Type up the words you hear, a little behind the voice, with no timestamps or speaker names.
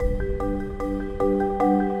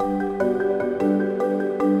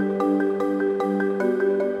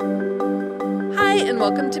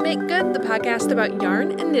Welcome to Make Good, the podcast about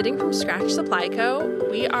yarn and knitting from Scratch Supply Co.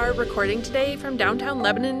 We are recording today from downtown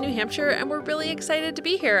Lebanon, New Hampshire, and we're really excited to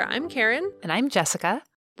be here. I'm Karen. And I'm Jessica.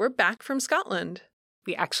 We're back from Scotland.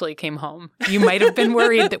 We actually came home. You might have been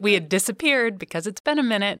worried that we had disappeared because it's been a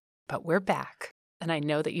minute, but we're back. And I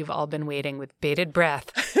know that you've all been waiting with bated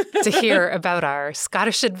breath to hear about our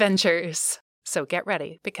Scottish adventures. So get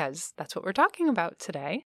ready, because that's what we're talking about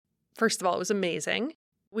today. First of all, it was amazing.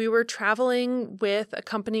 We were traveling with a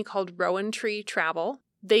company called Rowan Tree Travel.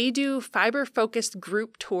 They do fiber-focused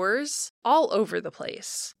group tours all over the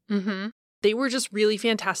place. Mm-hmm. They were just really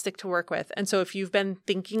fantastic to work with. And so if you've been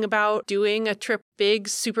thinking about doing a trip, big,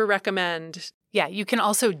 super recommend. Yeah, you can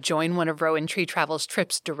also join one of Rowan Tree Travel's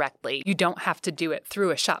trips directly. You don't have to do it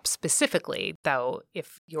through a shop specifically, though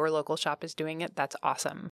if your local shop is doing it, that's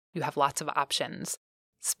awesome. You have lots of options.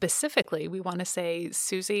 Specifically, we want to say,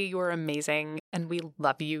 Susie, you're amazing, and we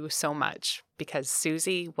love you so much because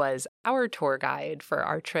Susie was our tour guide for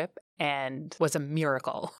our trip and was a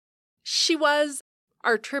miracle. She was.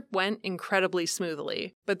 Our trip went incredibly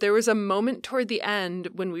smoothly, but there was a moment toward the end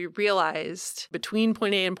when we realized between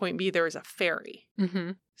point A and point B there was a ferry.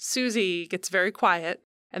 Mm-hmm. Susie gets very quiet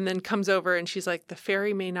and then comes over and she's like, the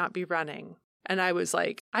ferry may not be running. And I was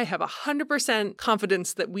like, I have 100%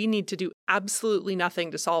 confidence that we need to do absolutely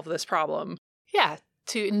nothing to solve this problem. Yeah,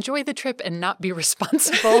 to enjoy the trip and not be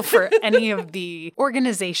responsible for any of the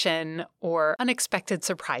organization or unexpected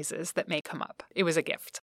surprises that may come up. It was a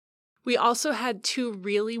gift. We also had two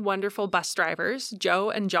really wonderful bus drivers,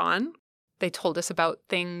 Joe and John. They told us about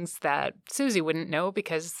things that Susie wouldn't know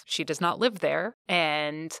because she does not live there,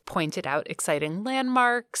 and pointed out exciting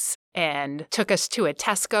landmarks, and took us to a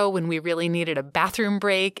Tesco when we really needed a bathroom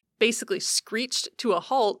break. Basically screeched to a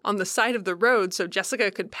halt on the side of the road so Jessica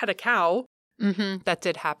could pet a cow. Mm-hmm, that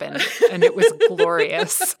did happen, and it was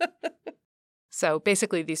glorious. So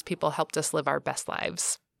basically, these people helped us live our best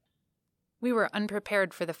lives. We were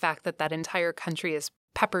unprepared for the fact that that entire country is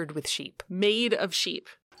peppered with sheep. Made of sheep.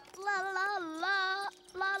 La la la,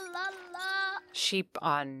 la la la. Sheep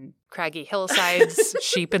on craggy hillsides,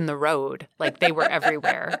 sheep in the road, like they were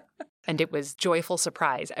everywhere. And it was joyful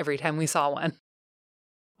surprise every time we saw one.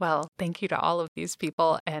 Well, thank you to all of these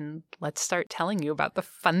people, and let's start telling you about the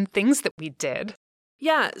fun things that we did.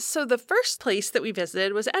 Yeah, so the first place that we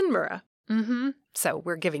visited was Edinburgh. Mm-hmm. So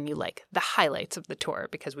we're giving you like the highlights of the tour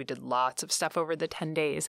because we did lots of stuff over the 10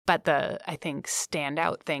 days. But the, I think,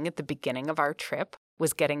 standout thing at the beginning of our trip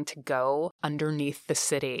was getting to go underneath the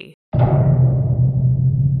city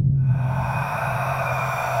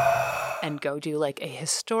and go do like a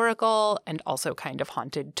historical and also kind of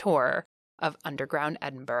haunted tour of underground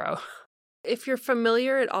Edinburgh. If you're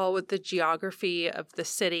familiar at all with the geography of the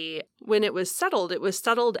city, when it was settled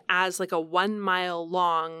as like a 1 mile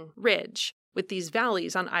long ridge with these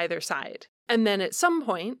valleys on either side. And then at some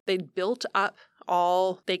point, they built up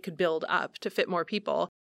all they could build up to fit more people.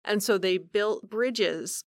 And so they built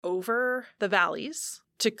bridges over the valleys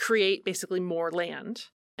to create basically more land.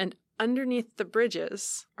 And underneath the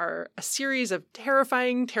bridges are a series of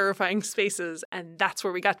terrifying, terrifying spaces. And that's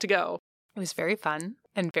where we got to go. It was very fun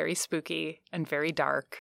and very spooky and very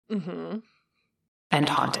dark. Mm-hmm. And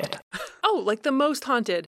haunted. Oh, like the most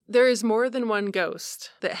haunted. There is more than one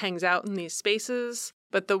ghost that hangs out in these spaces,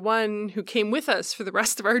 but the one who came with us for the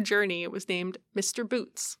rest of our journey was named Mr.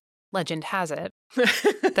 Boots. Legend has it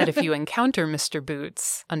that if you encounter Mr.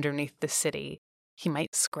 Boots underneath the city, he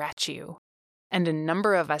might scratch you. And a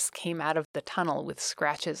number of us came out of the tunnel with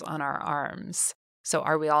scratches on our arms. So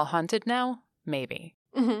are we all haunted now? Maybe.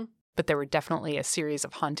 Mm-hmm. But there were definitely a series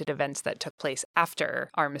of haunted events that took place after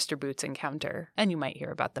our Mr. Boots encounter, and you might hear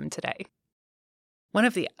about them today. One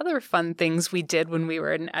of the other fun things we did when we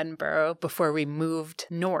were in Edinburgh before we moved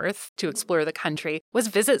north to explore the country was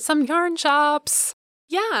visit some yarn shops.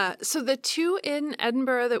 Yeah, so the two in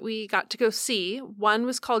Edinburgh that we got to go see, one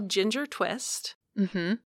was called Ginger Twist.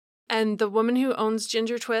 Mm-hmm. And the woman who owns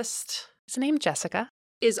Ginger Twist is named Jessica.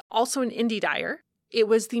 Is also an indie dyer. It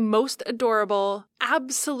was the most adorable,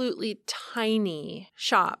 absolutely tiny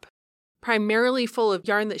shop, primarily full of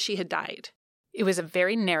yarn that she had dyed. It was a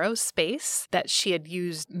very narrow space that she had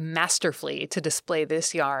used masterfully to display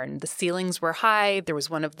this yarn. The ceilings were high. There was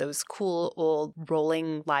one of those cool old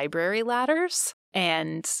rolling library ladders.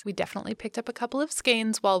 And we definitely picked up a couple of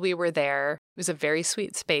skeins while we were there. It was a very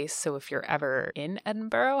sweet space, so if you're ever in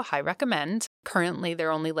Edinburgh, I recommend. Currently,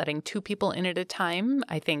 they're only letting 2 people in at a time,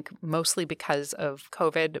 I think mostly because of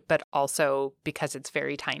COVID, but also because it's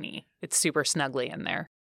very tiny. It's super snuggly in there.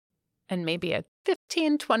 And maybe a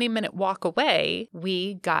 15, 20-minute walk away,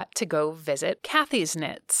 we got to go visit Kathy's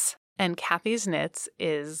Knits. And Kathy's Knits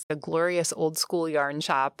is a glorious old school yarn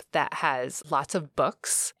shop that has lots of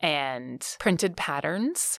books and printed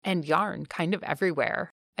patterns and yarn kind of everywhere.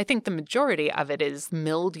 I think the majority of it is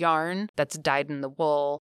milled yarn that's dyed in the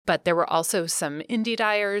wool, but there were also some indie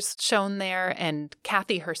dyers shown there, and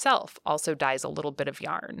Kathy herself also dyes a little bit of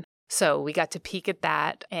yarn. So we got to peek at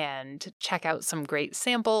that and check out some great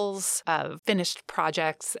samples of finished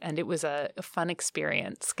projects, and it was a fun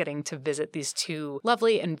experience getting to visit these two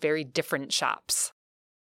lovely and very different shops.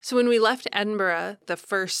 So when we left Edinburgh, the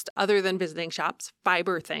first, other than visiting shops,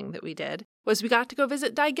 fiber thing that we did was we got to go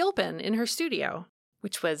visit Di Gilpin in her studio.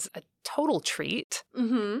 Which was a total treat.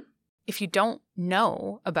 Mm-hmm. If you don't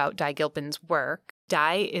know about Di Gilpin's work,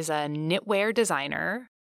 Di is a knitwear designer.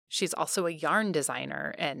 She's also a yarn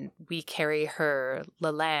designer, and we carry her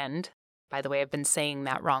Leland. By the way, I've been saying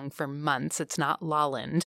that wrong for months. It's not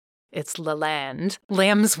Lolland. It's Leland,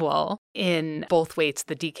 lamb's wool, in both weights,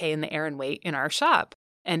 the DK and the Aran weight, in our shop.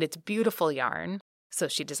 And it's beautiful yarn. So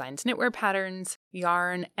she designs knitwear patterns,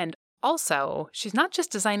 yarn, and also, she's not just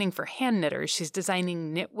designing for hand knitters, she's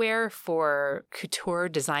designing knitwear for couture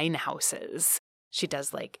design houses. She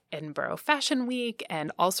does like Edinburgh Fashion Week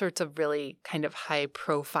and all sorts of really kind of high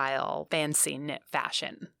profile, fancy knit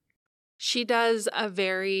fashion. She does a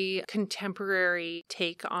very contemporary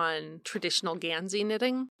take on traditional Gansey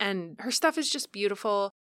knitting, and her stuff is just beautiful.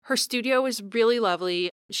 Her studio is really lovely.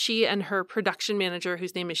 She and her production manager,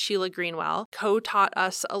 whose name is Sheila Greenwell, co-taught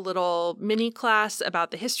us a little mini class about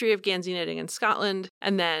the history of Gansey knitting in Scotland,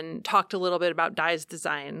 and then talked a little bit about Di's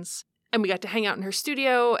designs. And we got to hang out in her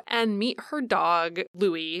studio and meet her dog,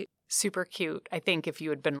 Louie. Super cute. I think if you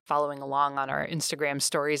had been following along on our Instagram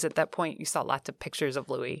stories at that point, you saw lots of pictures of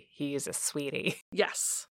Louie. He is a sweetie.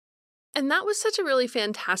 Yes. And that was such a really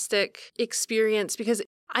fantastic experience because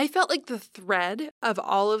I felt like the thread of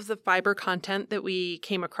all of the fiber content that we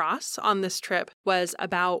came across on this trip was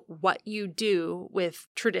about what you do with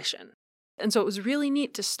tradition. And so it was really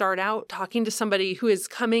neat to start out talking to somebody who is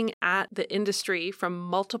coming at the industry from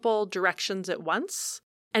multiple directions at once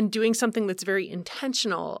and doing something that's very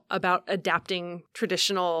intentional about adapting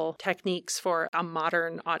traditional techniques for a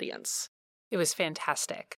modern audience. It was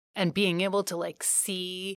fantastic. And being able to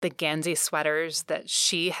see the Gansey sweaters that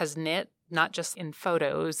she has knit, not just in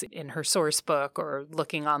photos in her source book or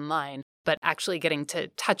looking online, but actually getting to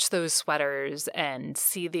touch those sweaters and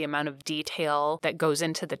see the amount of detail that goes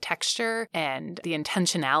into the texture and the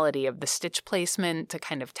intentionality of the stitch placement to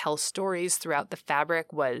kind of tell stories throughout the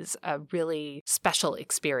fabric was a really special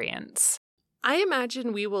experience. I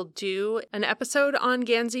imagine we will do an episode on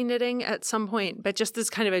Gansey knitting at some point, but just as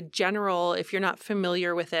kind of a general, if you're not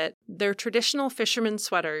familiar with it, they're traditional fisherman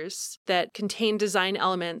sweaters that contain design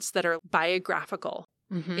elements that are biographical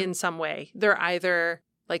in some way. They're either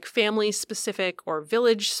like family specific or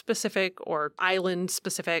village specific or island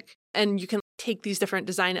specific. And you can take these different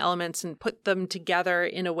design elements and put them together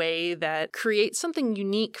in a way that creates something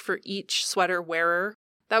unique for each sweater wearer.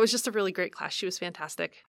 That was just a really great class. She was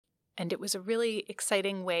fantastic. And it was a really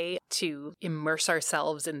exciting way to immerse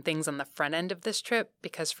ourselves in things on the front end of this trip,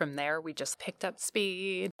 because from there we just picked up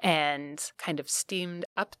speed and kind of steamed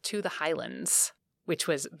up to the Highlands, which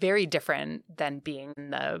was very different than being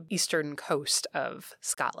in the eastern coast of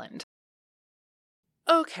Scotland.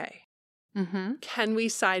 Okay. Can we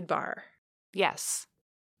sidebar? Yes.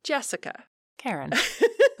 Jessica. Karen.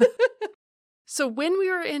 So when we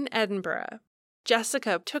were in Edinburgh,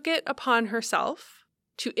 Jessica took it upon herself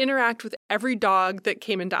to interact with every dog that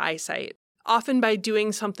came into eyesight, often by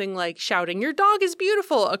doing something like shouting, "Your dog is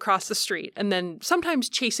beautiful," across the street, and then sometimes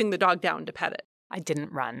chasing the dog down to pet it. I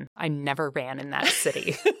didn't run. I never ran in that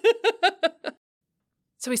city.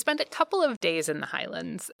 So we spent a couple of days in the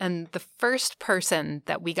Highlands, and the first person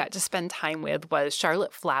that we got to spend time with was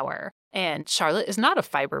Charlotte Flower. And Charlotte is not a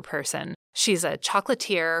fiber person. She's a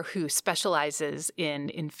chocolatier who specializes in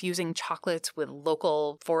infusing chocolates with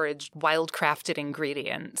local foraged, wild-crafted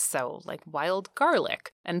ingredients. So like wild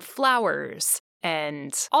garlic and flowers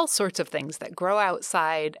and all sorts of things that grow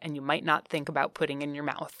outside and you might not think about putting in your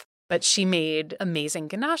mouth. But she made amazing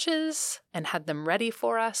ganaches and had them ready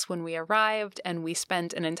for us when we arrived, and we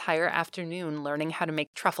spent an entire afternoon learning how to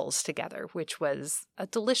make truffles together, which was a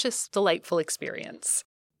delicious, delightful experience.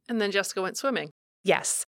 And then Jessica went swimming.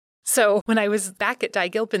 Yes. So when I was back at Di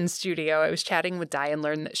Gilpin's studio, I was chatting with Di and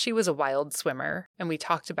learned that she was a wild swimmer, and we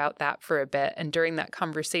talked about that for a bit. And during that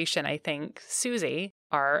conversation, I think Susie,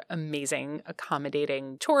 our amazing,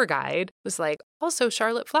 accommodating tour guide, was like, also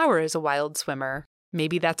Charlotte Flower is a wild swimmer.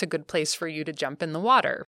 Maybe that's a good place for you to jump in the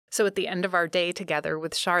water. So at the end of our day together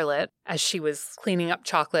with Charlotte, as she was cleaning up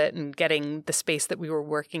chocolate and getting the space that we were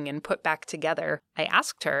working in put back together, I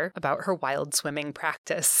asked her about her wild swimming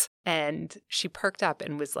practice. And she perked up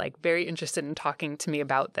and was like very interested in talking to me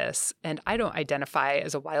about this. And I don't identify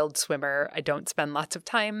as a wild swimmer. I don't spend lots of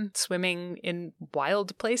time swimming in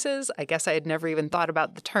wild places. I guess I had never even thought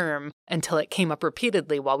about the term until it came up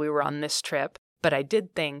repeatedly while we were on this trip. But I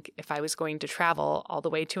did think if I was going to travel all the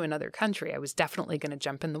way to another country, I was definitely going to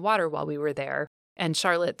jump in the water while we were there. And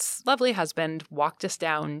Charlotte's lovely husband walked us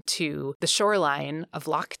down to the shoreline of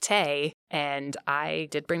Loch Tay, and I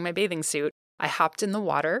did bring my bathing suit. I hopped in the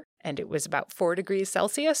water, and it was about 4 degrees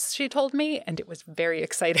Celsius, she told me, and it was very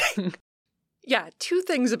exciting. Yeah, 2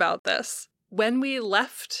 things about this. When we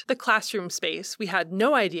left the classroom space, we had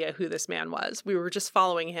no idea who this man was. We were just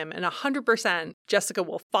following him, and 100% Jessica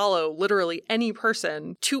will follow literally any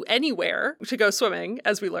person to anywhere to go swimming,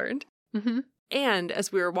 as we learned. Mm-hmm. And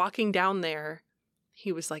as we were walking down there,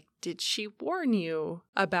 he was like, "Did she warn you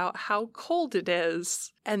about how cold it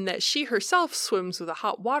is? And that she herself swims with a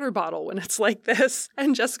hot water bottle when it's like this?"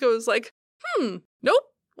 And Jessica was like, nope,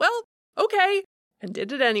 well, okay. And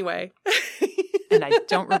did it anyway. And I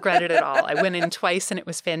don't regret it at all. I went in twice and it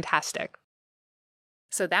was fantastic.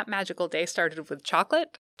 So that magical day started with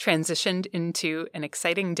chocolate, transitioned into an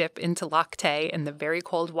exciting dip into Loch Tay in the very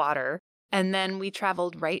cold water, and then we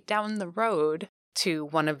traveled right down the road to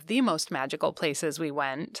one of the most magical places we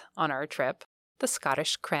went on our trip, the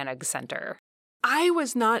Scottish Crannog Centre. I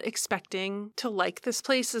was not expecting to like this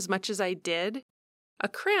place as much as I did. A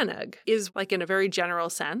crannog is, like in a very general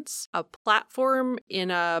sense, a platform in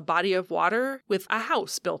a body of water with a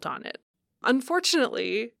house built on it.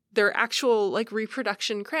 Unfortunately, their actual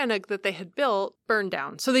reproduction crannog that they had built burned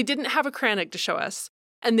down. So they didn't have a crannog to show us.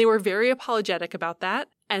 And they were very apologetic about that.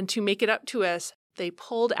 And to make it up to us, they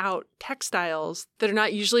pulled out textiles that are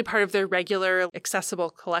not usually part of their regular accessible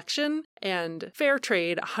collection. And fair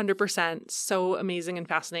trade, 100%. So amazing and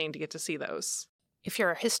fascinating to get to see those. If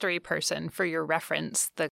you're a history person, for your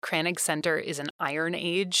reference, the Crannog Centre is an Iron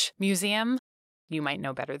Age museum. You might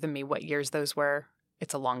know better than me what years those were.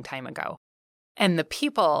 It's a long time ago. And the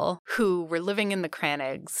people who were living in the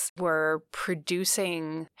Crannogs were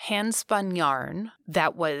producing hand-spun yarn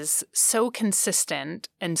that was so consistent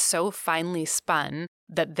and so finely spun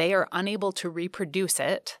that they are unable to reproduce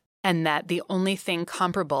it, and that the only thing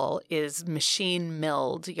comparable is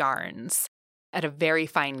machine-milled yarns at a very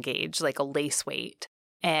fine gauge, like a lace weight.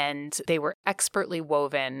 And they were expertly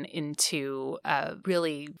woven into a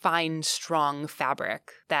really fine, strong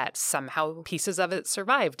fabric that somehow pieces of it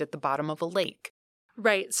survived at the bottom of a lake.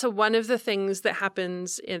 Right. So one of the things that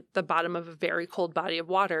happens at the bottom of a very cold body of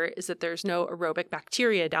water is that there's no aerobic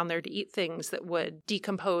bacteria down there to eat things that would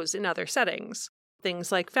decompose in other settings. Things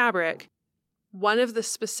like fabric. One of the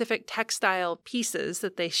specific textile pieces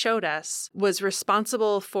that they showed us was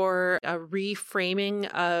responsible for a reframing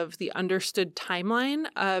of the understood timeline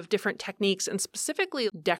of different techniques, and specifically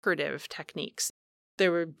decorative techniques.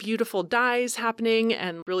 There were beautiful dyes happening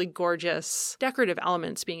and really gorgeous decorative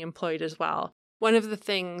elements being employed as well. One of the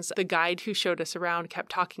things the guide who showed us around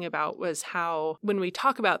kept talking about was how when we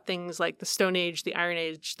talk about things like the Stone Age, the Iron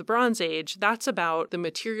Age, the Bronze Age, that's about the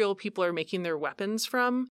material people are making their weapons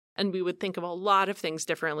from. And we would think of a lot of things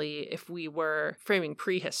differently if we were framing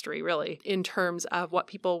prehistory, really, in terms of what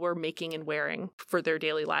people were making and wearing for their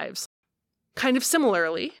daily lives. Kind of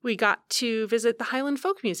similarly, we got to visit the Highland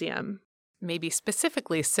Folk Museum. Maybe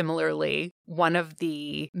specifically similarly, one of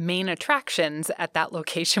the main attractions at that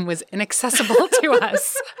location was inaccessible to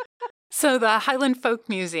us. So the Highland Folk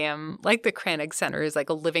Museum, like the Crannog Centre, is like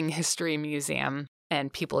a living history museum.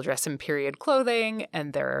 And people dress in period clothing,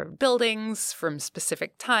 and there are buildings from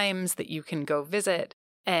specific times that you can go visit.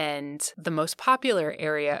 And the most popular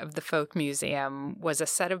area of the Folk Museum was a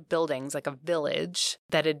set of buildings, like a village,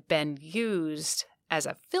 that had been used as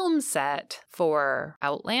a film set for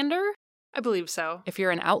Outlander. I believe so. If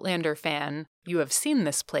you're an Outlander fan, you have seen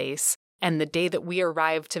this place. And the day that we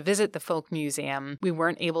arrived to visit the Folk Museum, we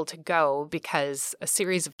weren't able to go because a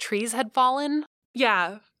series of trees had fallen.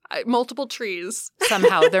 Yeah. Multiple trees.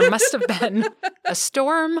 Somehow there must have been a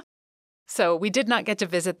storm. So we did not get to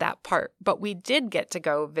visit that part, but we did get to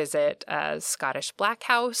go visit a Scottish Black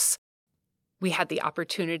House. We had the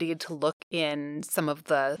opportunity to look in some of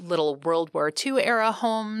the little World War II era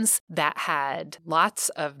homes that had lots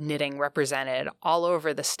of knitting represented all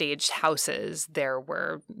over the staged houses. There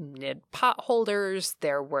were knit pot holders.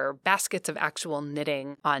 There were baskets of actual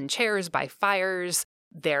knitting on chairs by fires.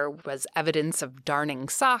 There was evidence of darning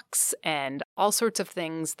socks and all sorts of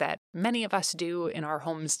things that many of us do in our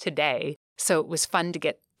homes today. So it was fun to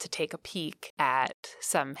get to take a peek at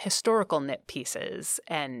some historical knit pieces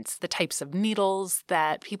and the types of needles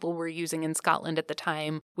that people were using in Scotland at the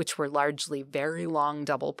time, which were largely very long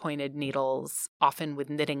double-pointed needles, often with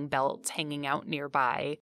knitting belts hanging out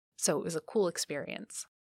nearby. So it was a cool experience.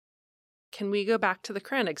 Can we go back to the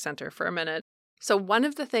Cranach Center for a minute? So one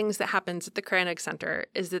of the things that happens at the Cranach Center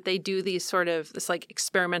is that they do this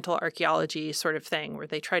experimental archaeology sort of thing where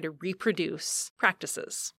they try to reproduce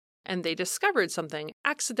practices. And they discovered something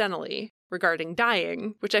accidentally regarding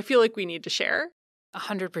dyeing, which I feel like we need to share.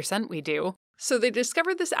 100% we do. So they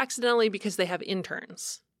discovered this accidentally because they have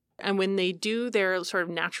interns. And when they do their sort of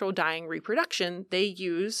natural dyeing reproduction, they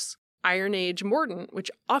use Iron Age mordant,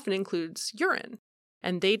 which often includes urine.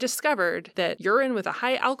 And they discovered that urine with a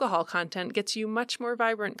high alcohol content gets you much more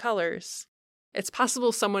vibrant colors. It's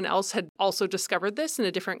possible someone else had also discovered this in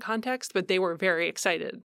a different context, but they were very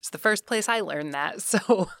excited. It's the first place I learned that,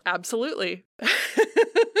 so... Absolutely.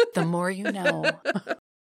 The more you know.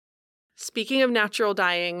 Speaking of natural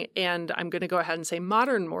dyeing, and I'm going to go ahead and say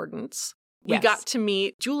modern mordants, we got to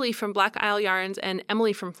meet Julie from Black Isle Yarns and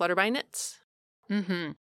Emily from Flutterby Knits.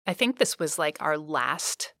 Mm-hmm. I think this was like our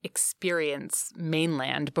last experience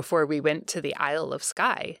mainland before we went to the Isle of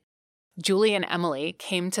Skye. Julie and Emily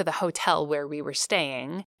came to the hotel where we were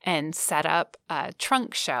staying and set up a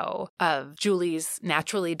trunk show of Julie's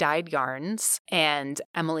naturally dyed yarns and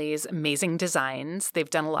Emily's amazing designs. They've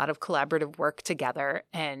done a lot of collaborative work together,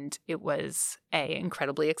 and it was A,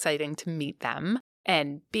 incredibly exciting to meet them,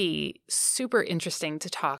 and B, super interesting to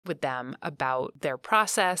talk with them about their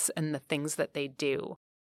process and the things that they do.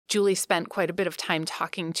 Julie spent quite a bit of time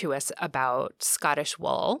talking to us about Scottish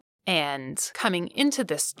wool. And coming into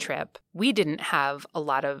this trip, we didn't have a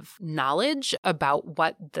lot of knowledge about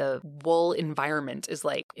what the wool environment is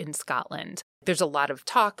like in Scotland. There's a lot of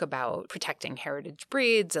talk about protecting heritage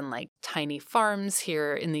breeds and like tiny farms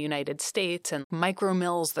here in the United States and micro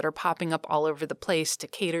mills that are popping up all over the place to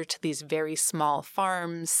cater to these very small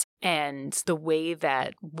farms. And the way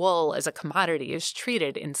that wool as a commodity is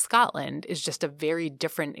treated in Scotland is just a very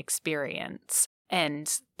different experience.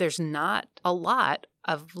 And there's not a lot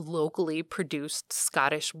of locally produced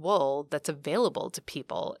Scottish wool that's available to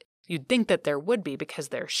people. You'd think that there would be because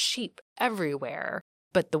there's sheep everywhere.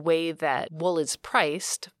 But the way that wool is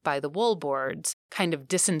priced by the wool boards kind of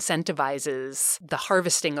disincentivizes the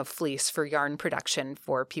harvesting of fleece for yarn production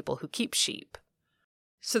for people who keep sheep.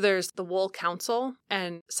 So there's the Wool Council,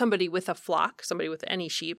 and somebody with a flock, somebody with any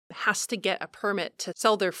sheep, has to get a permit to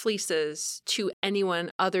sell their fleeces to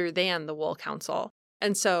anyone other than the Wool Council.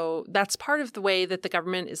 And so that's part of the way that the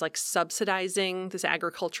government is like subsidizing this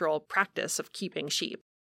agricultural practice of keeping sheep.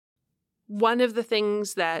 One of the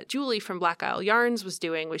things that Julie from Black Isle Yarns was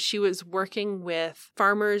doing was she was working with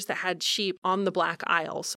farmers that had sheep on the Black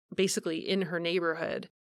Isles, basically in her neighborhood,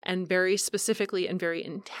 and very specifically and very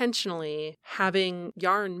intentionally having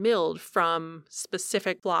yarn milled from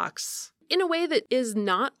specific flocks in a way that is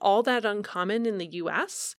not all that uncommon in the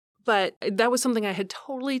US. But that was something I had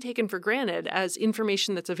totally taken for granted as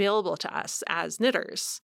information that's available to us as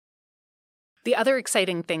knitters. The other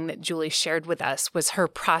exciting thing that Julie shared with us was her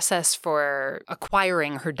process for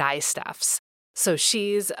acquiring her dye stuffs. So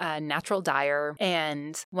she's a natural dyer,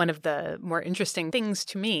 and one of the more interesting things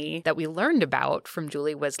to me that we learned about from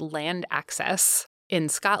Julie was land access. In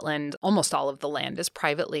Scotland, almost all of the land is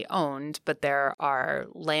privately owned, but there are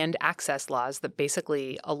land access laws that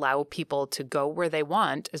basically allow people to go where they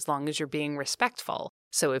want as long as you're being respectful.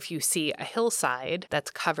 So if you see a hillside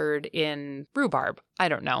that's covered in rhubarb, I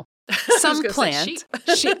don't know, some plant,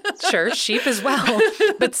 sheep as well,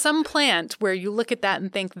 but some plant where you look at that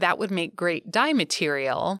and think that would make great dye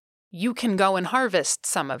material, you can go and harvest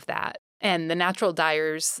some of that. And the natural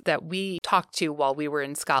dyers that we talked to while we were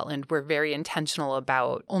in Scotland were very intentional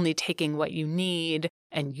about only taking what you need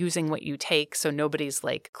and using what you take. So nobody's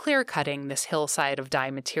like clear cutting this hillside of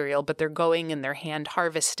dye material, but they're going and they're hand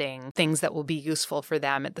harvesting things that will be useful for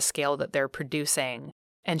them at the scale that they're producing.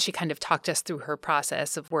 And she kind of talked us through her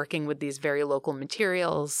process of working with these very local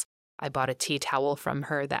materials. I bought a tea towel from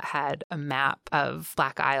her that had a map of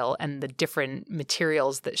Black Isle and the different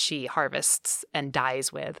materials that she harvests and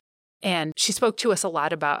dyes with. And she spoke to us a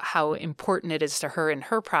lot about how important it is to her in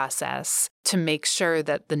her process to make sure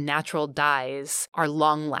that the natural dyes are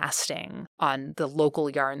long-lasting on the local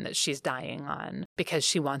yarn that she's dyeing on, because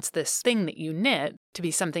she wants this thing that you knit to be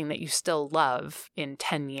something that you still love in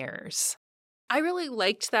 10 years. I really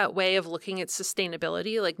liked that way of looking at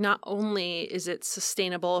sustainability. Like, not only is it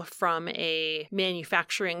sustainable from a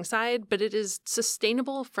manufacturing side, but it is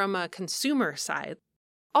sustainable from a consumer side.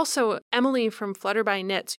 Also, Emily from Flutterby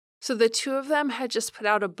Knits. So the two of them had just put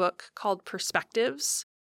out a book called Perspectives.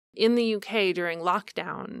 In the UK during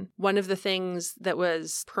lockdown, one of the things that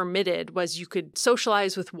was permitted was you could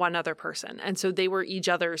socialize with one other person. And so they were each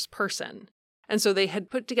other's person. And so they had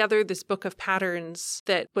put together this book of patterns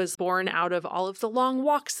that was born out of all of the long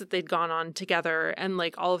walks that they'd gone on together and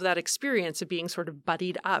like all of that experience of being sort of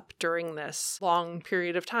buddied up during this long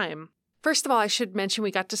period of time. First of all, I should mention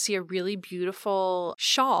we got to see a really beautiful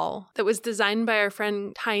shawl that was designed by our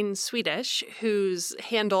friend Tyne Swedish, whose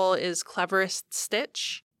handle is Cleverest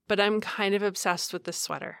Stitch. But I'm kind of obsessed with this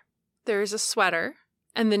sweater. There is a sweater,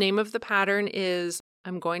 and the name of the pattern is,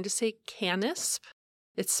 I'm going to say Canisp.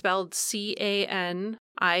 It's spelled Canisp.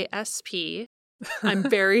 I'm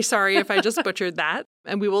very sorry if I just butchered that.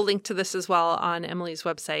 And we will link to this as well on Emily's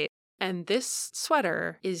website. And this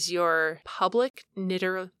sweater is your public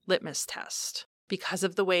knitter litmus test because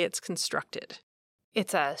of the way it's constructed.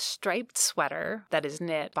 It's a striped sweater that is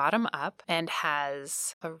knit bottom up and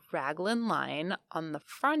has a raglan line on the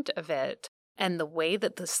front of it. And the way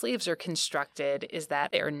that the sleeves are constructed is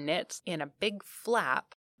that they're knit in a big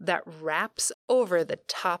flap that wraps over the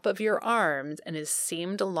top of your arms and is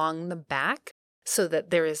seamed along the back so that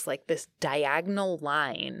there is like this diagonal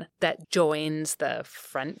line that joins the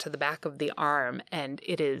front to the back of the arm. And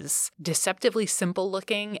it is deceptively simple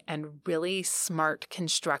looking and really smart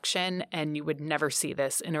construction. And you would never see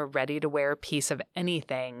this in a ready-to-wear piece of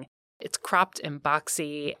anything. It's cropped and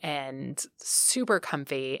boxy and super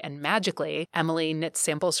comfy, and magically, Emily knits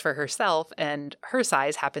samples for herself, and her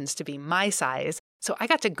size happens to be my size. So I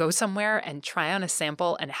got to go somewhere and try on a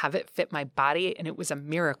sample and have it fit my body, and it was a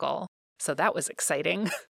miracle. So that was exciting.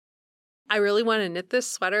 I really want to knit this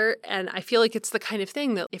sweater, and I feel like it's the kind of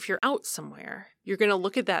thing that if you're out somewhere, you're going to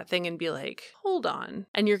look at that thing and be like, hold on.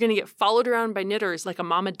 And you're going to get followed around by knitters like a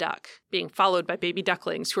mama duck being followed by baby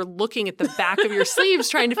ducklings who are looking at the back of your sleeves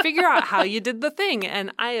trying to figure out how you did the thing.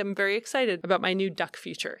 And I am very excited about my new duck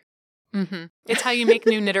future. Mm-hmm. It's how you make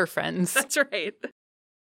new knitter friends. That's right.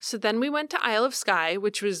 So then we went to Isle of Skye,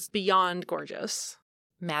 which was beyond gorgeous.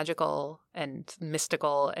 Magical and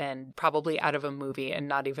mystical and probably out of a movie and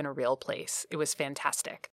not even a real place. It was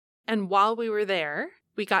fantastic. And while we were there,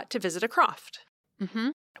 we got to visit a croft. Mm-hmm.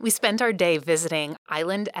 We spent our day visiting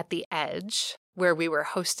Island at the Edge, where we were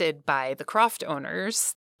hosted by the croft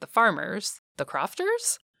owners, the farmers, the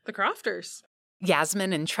crofters? The crofters.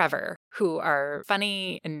 Yasmin and Trevor, who are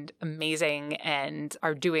funny and amazing and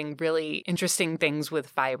are doing really interesting things with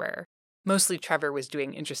fiber. Mostly Trevor was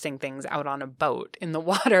doing interesting things out on a boat in the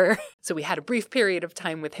water. So we had a brief period of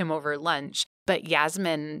time with him over lunch. But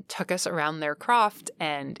Yasmin took us around their croft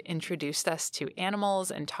and introduced us to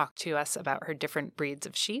animals and talked to us about her different breeds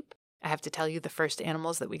of sheep. I have to tell you, the first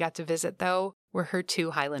animals that we got to visit, though, were her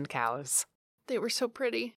 2 Highland cows. They were so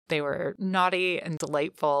pretty. They were naughty and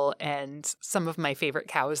delightful and some of my favorite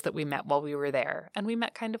cows that we met while we were there. And we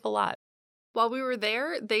met kind of a lot. While we were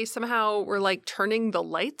there, they somehow were like turning the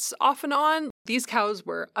lights off and on. These cows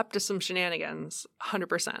were up to some shenanigans,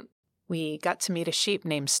 100%. We got to meet a sheep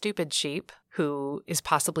named Stupid Sheep, who is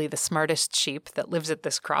possibly the smartest sheep that lives at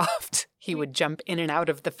this croft. He would jump in and out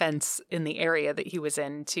of the fence in the area that he was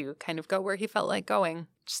in to kind of go where he felt like going.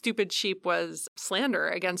 Stupid Sheep was slander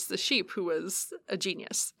against the sheep, who was a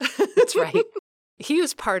genius. That's right. He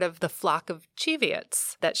was part of the flock of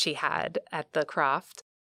Cheviots that she had at the croft.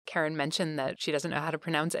 Karen mentioned that she doesn't know how to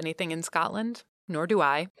pronounce anything in Scotland, nor do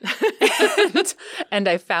I. and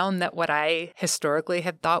I found that what I historically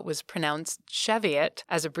had thought was pronounced Cheviot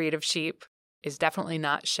as a breed of sheep is definitely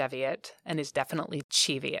not Cheviot and is definitely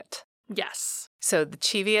Cheviot. Yes. So the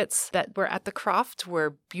Cheviots that were at the croft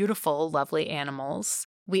were beautiful, lovely animals.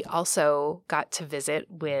 We also got to visit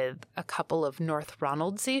with a couple of North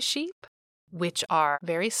Ronaldsay sheep, which are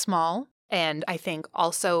very small. And I think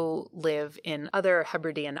also live in other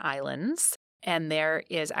Hebridean islands. And there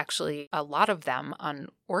is actually a lot of them on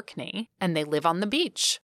Orkney, and they live on the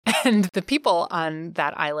beach. And the people on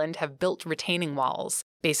that island have built retaining walls,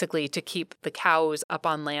 basically to keep the cows up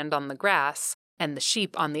on land on the grass and the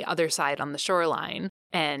sheep on the other side on the shoreline.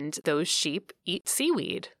 And those sheep eat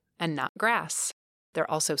seaweed and not grass. They're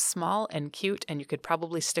also small and cute, and you could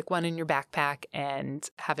probably stick one in your backpack and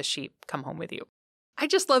have a sheep come home with you. I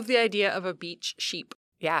just love the idea of a beach sheep.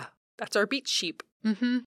 Yeah. That's our beach sheep.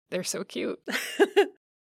 Mm-hmm. They're so cute.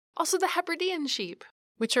 Also the Hebridean sheep.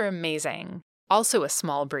 Which are amazing. Also a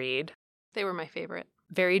small breed. They were my favorite.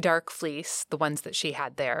 Very dark fleece, the ones that she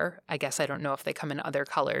had there. I guess I don't know if they come in other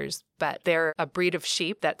colors, but they're a breed of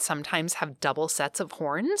sheep that sometimes have double sets of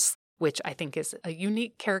horns, which I think is a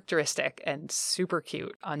unique characteristic and super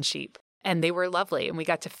cute on sheep. And they were lovely, and we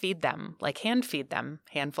got to feed them, like hand feed them,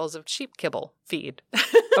 handfuls of sheep kibble feed,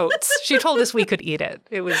 oats. She told us we could eat it.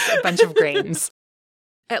 It was a bunch of grains.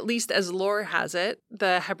 At least as lore has it,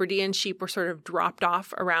 the Hebridean sheep were sort of dropped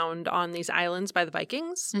off around on these islands by the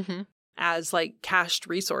Vikings as like cached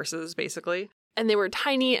resources, basically. And they were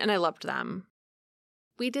tiny, and I loved them.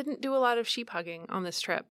 We didn't do a lot of sheep hugging on this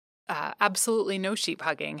trip. Absolutely no sheep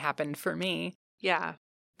hugging happened for me. Yeah.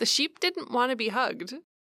 The sheep didn't want to be hugged.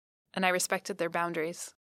 And I respected their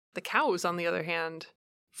boundaries. The cows, on the other hand.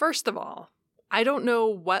 First of all, I don't know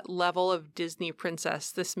what level of Disney princess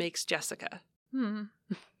this makes Jessica.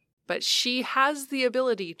 But she has the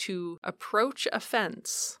ability to approach a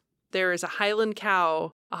fence. There is a Highland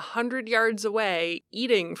cow 100 yards away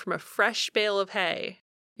eating from a fresh bale of hay,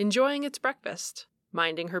 enjoying its breakfast,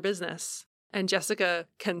 minding her business. And Jessica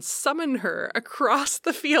can summon her across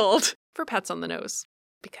the field for pats on the nose.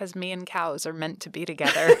 Because me and cows are meant to be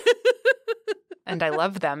together. And I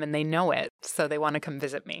love them, and they know it, so they want to come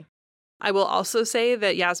visit me. I will also say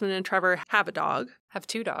that Yasmin and Trevor have a dog. Have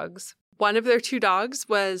 2 dogs. One of their 2 dogs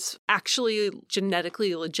was actually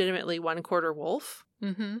genetically, legitimately 1/4 wolf.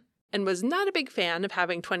 And was not a big fan of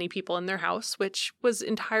having 20 people in their house, which was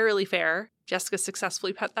entirely fair. Jessica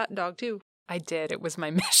successfully pet that dog, too. I did. It was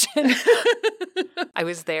my mission. I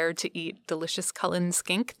was there to eat delicious Cullen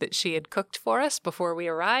skink that she had cooked for us before we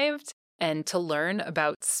arrived, and to learn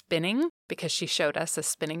about spinning, because she showed us a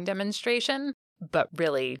spinning demonstration. But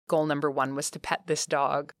really, goal number 1 was to pet this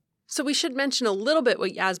dog. So we should mention a little bit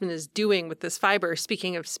what Yasmin is doing with this fiber,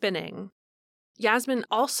 speaking of spinning. Yasmin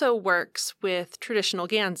also works with traditional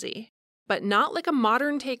Gansey, but not like a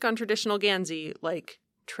modern take on traditional Gansey, like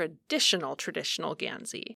traditional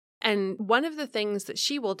Gansey. And one of the things that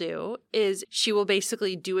she will do is she will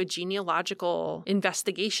basically do a genealogical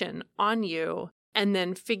investigation on you and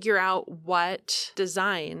then figure out what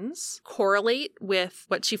designs correlate with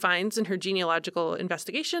what she finds in her genealogical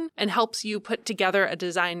investigation and helps you put together a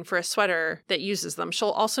design for a sweater that uses them. She'll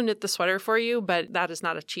also knit the sweater for you, but that is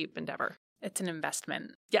not a cheap endeavor. It's an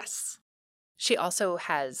investment. Yes. She also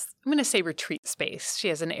has, I'm going to say retreat space. She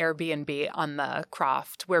has an Airbnb on the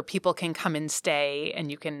Croft where people can come and stay,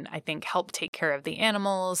 and you can, I think, help take care of the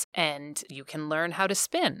animals, and you can learn how to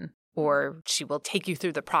spin. Or she will take you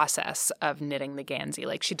through the process of knitting the Gansey.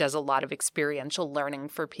 Like, she does a lot of experiential learning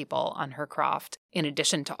for people on her Croft, in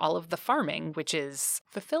addition to all of the farming, which is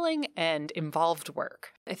fulfilling and involved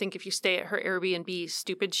work. I think if you stay at her Airbnb,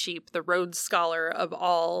 Stupid Sheep, the Rhodes Scholar of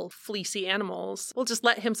all fleecy animals, will just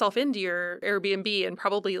let himself into your Airbnb and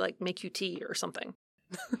probably like make you tea or something.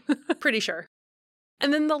 Pretty sure.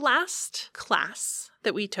 And then the last class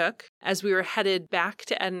that we took as we were headed back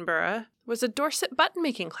to Edinburgh was a Dorset button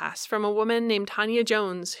making class from a woman named Tanya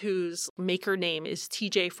Jones, whose maker name is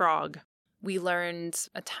TJ Frog. We learned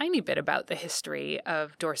a tiny bit about the history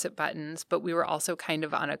of Dorset buttons, but we were also kind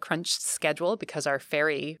of on a crunched schedule because our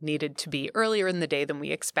ferry needed to be earlier in the day than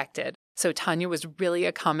we expected. So Tanya was really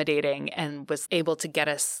accommodating and was able to get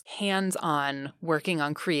us hands-on working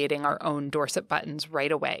on creating our own Dorset buttons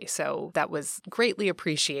right away. So that was greatly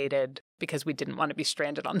appreciated because we didn't want to be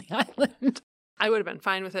stranded on the island. I would have been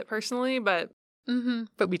fine with it personally, but...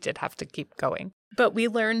 But we did have to keep going. But we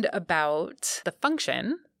learned about the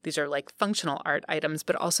function. These are like functional art items,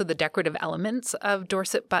 but also the decorative elements of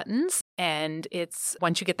Dorset buttons. And it's,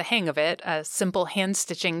 once you get the hang of it, a simple hand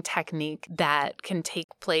stitching technique that can take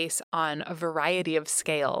place on a variety of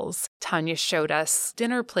scales. Tanya showed us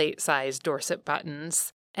dinner plate sized Dorset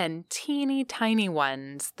buttons and teeny tiny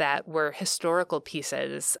ones that were historical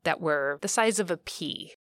pieces that were the size of a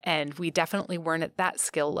pea. And we definitely weren't at that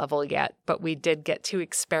skill level yet, but we did get to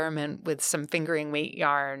experiment with some fingering weight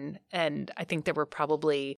yarn. And I think there were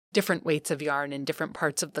probably different weights of yarn in different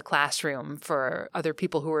parts of the classroom for other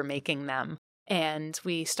people who were making them. And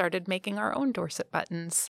we started making our own Dorset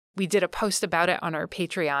buttons. We did a post about it on our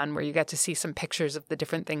Patreon where you got to see some pictures of the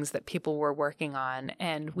different things that people were working on.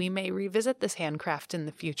 And we may revisit this handcraft in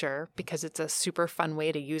the future because it's a super fun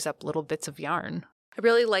way to use up little bits of yarn. I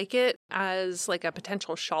really like it as like a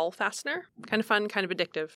potential shawl fastener. Kind of fun, kind of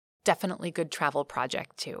addictive. Definitely good travel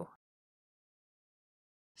project too.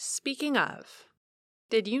 Speaking of,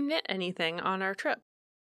 did you knit anything on our trip?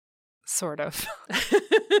 Sort of.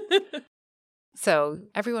 So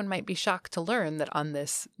everyone might be shocked to learn that on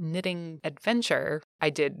this knitting adventure, I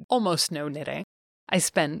did almost no knitting. I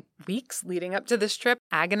spent weeks leading up to this trip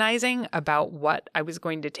agonizing about what I was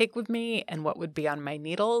going to take with me and what would be on my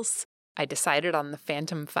needles. I decided on the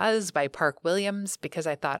Phantom Fuzz by Park Williams because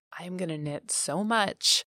I thought, I'm going to knit so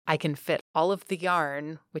much. I can fit all of the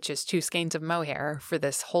yarn, which is 2 skeins of mohair, for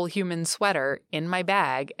this whole human sweater in my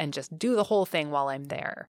bag and just do the whole thing while I'm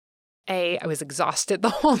there. I was exhausted the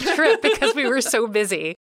whole trip because we were so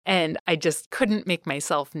busy and I just couldn't make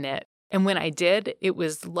myself knit. And when I did, it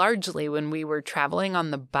was largely when we were traveling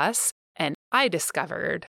on the bus, and I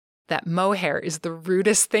discovered that mohair is the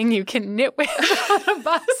rudest thing you can knit with on a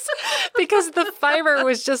bus because the fiber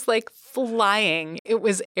was just like flying. It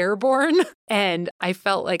was airborne, and I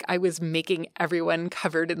felt like I was making everyone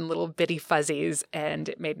covered in little bitty fuzzies, and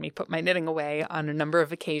it made me put my knitting away on a number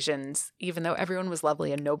of occasions, even though everyone was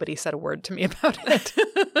lovely and nobody said a word to me about it.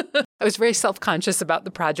 I was very self-conscious about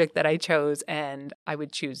the project that I chose, and I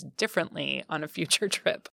would choose differently on a future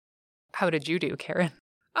trip. How did you do, Karen?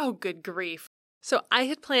 Oh, good grief. So I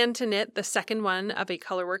had planned to knit the second one of a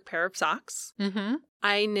colorwork pair of socks. Mm-hmm.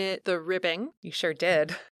 I knit the ribbing. You sure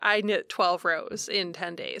did. I knit 12 rows in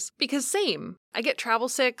 10 days. Because same, I get travel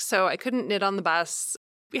sick, so I couldn't knit on the bus.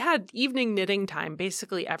 We had evening knitting time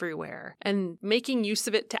basically everywhere, and making use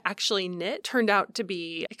of it to actually knit turned out to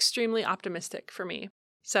be extremely optimistic for me.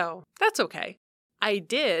 So that's okay. I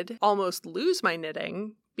did almost lose my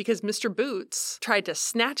knitting because Mr. Boots tried to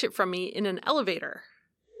snatch it from me in an elevator.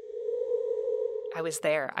 I was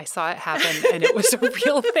there. I saw it happen, and it was a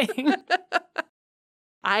real thing.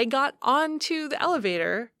 I got onto the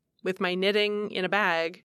elevator with my knitting in a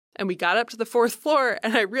bag, and we got up to the 4th floor,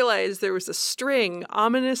 and I realized there was a string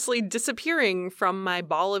ominously disappearing from my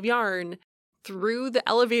ball of yarn through the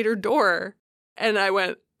elevator door. And I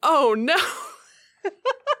went, oh no.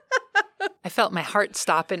 I felt my heart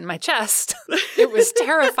stop in my chest. It was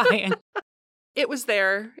terrifying. It was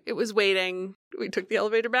there. It was waiting. We took the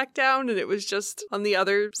elevator back down, and it was just on the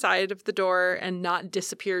other side of the door and not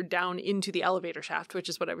disappeared down into the elevator shaft, which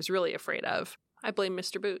is what I was really afraid of. I blame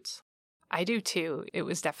Mr. Boots. I do too. It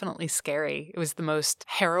was definitely scary. It was the most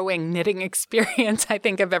harrowing knitting experience I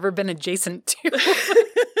think I've ever been adjacent to.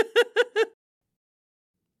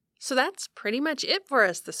 So that's pretty much it for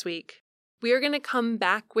us this week. We are going to come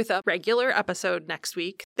back with a regular episode next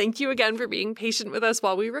week. Thank you again for being patient with us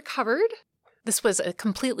while we recovered. This was a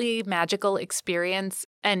completely magical experience,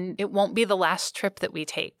 and it won't be the last trip that we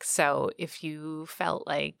take. So if you felt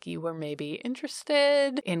like you were maybe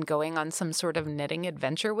interested in going on some sort of knitting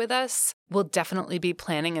adventure with us, we'll definitely be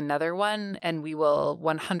planning another one, and we will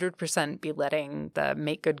 100% be letting the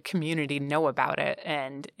Make Good community know about it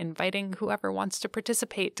and inviting whoever wants to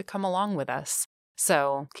participate to come along with us.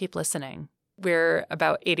 So keep listening. We're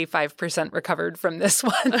about 85% recovered from this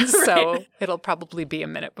one, so it'll probably be a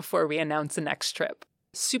minute before we announce the next trip.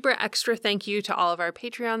 Super extra thank you to all of our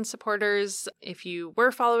Patreon supporters. If you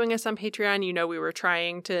were following us on Patreon, you know we were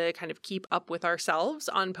trying to kind of keep up with ourselves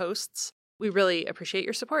on posts. We really appreciate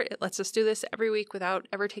your support. It lets us do this every week without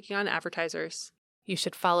ever taking on advertisers. You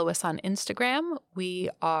should follow us on Instagram.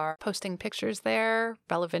 We are posting pictures there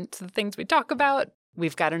relevant to the things we talk about.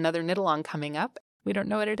 We've got another knit-along coming up. We don't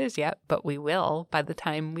know what it is yet, but we will by the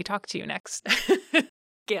time we talk to you next.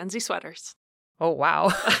 Gansey sweaters. Oh,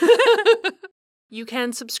 wow. You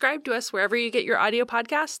can subscribe to us wherever you get your audio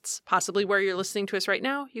podcasts, possibly where you're listening to us right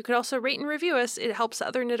now. You could also rate and review us. It helps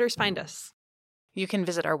other knitters find us. You can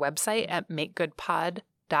visit our website at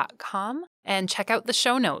makegoodpod.com and check out the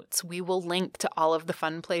show notes. We will link to all of the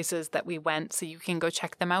fun places that we went, so you can go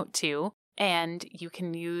check them out too. And you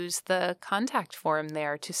can use the contact form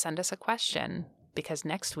there to send us a question, because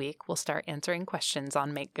next week we'll start answering questions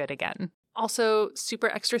on Make Good again. Also, super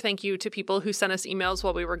extra thank you to people who sent us emails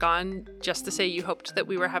while we were gone just to say you hoped that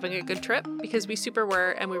we were having a good trip, because we super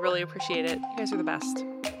were, and we really appreciate it. You guys are the best.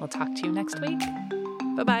 We'll talk to you next week.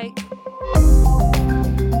 Bye-bye.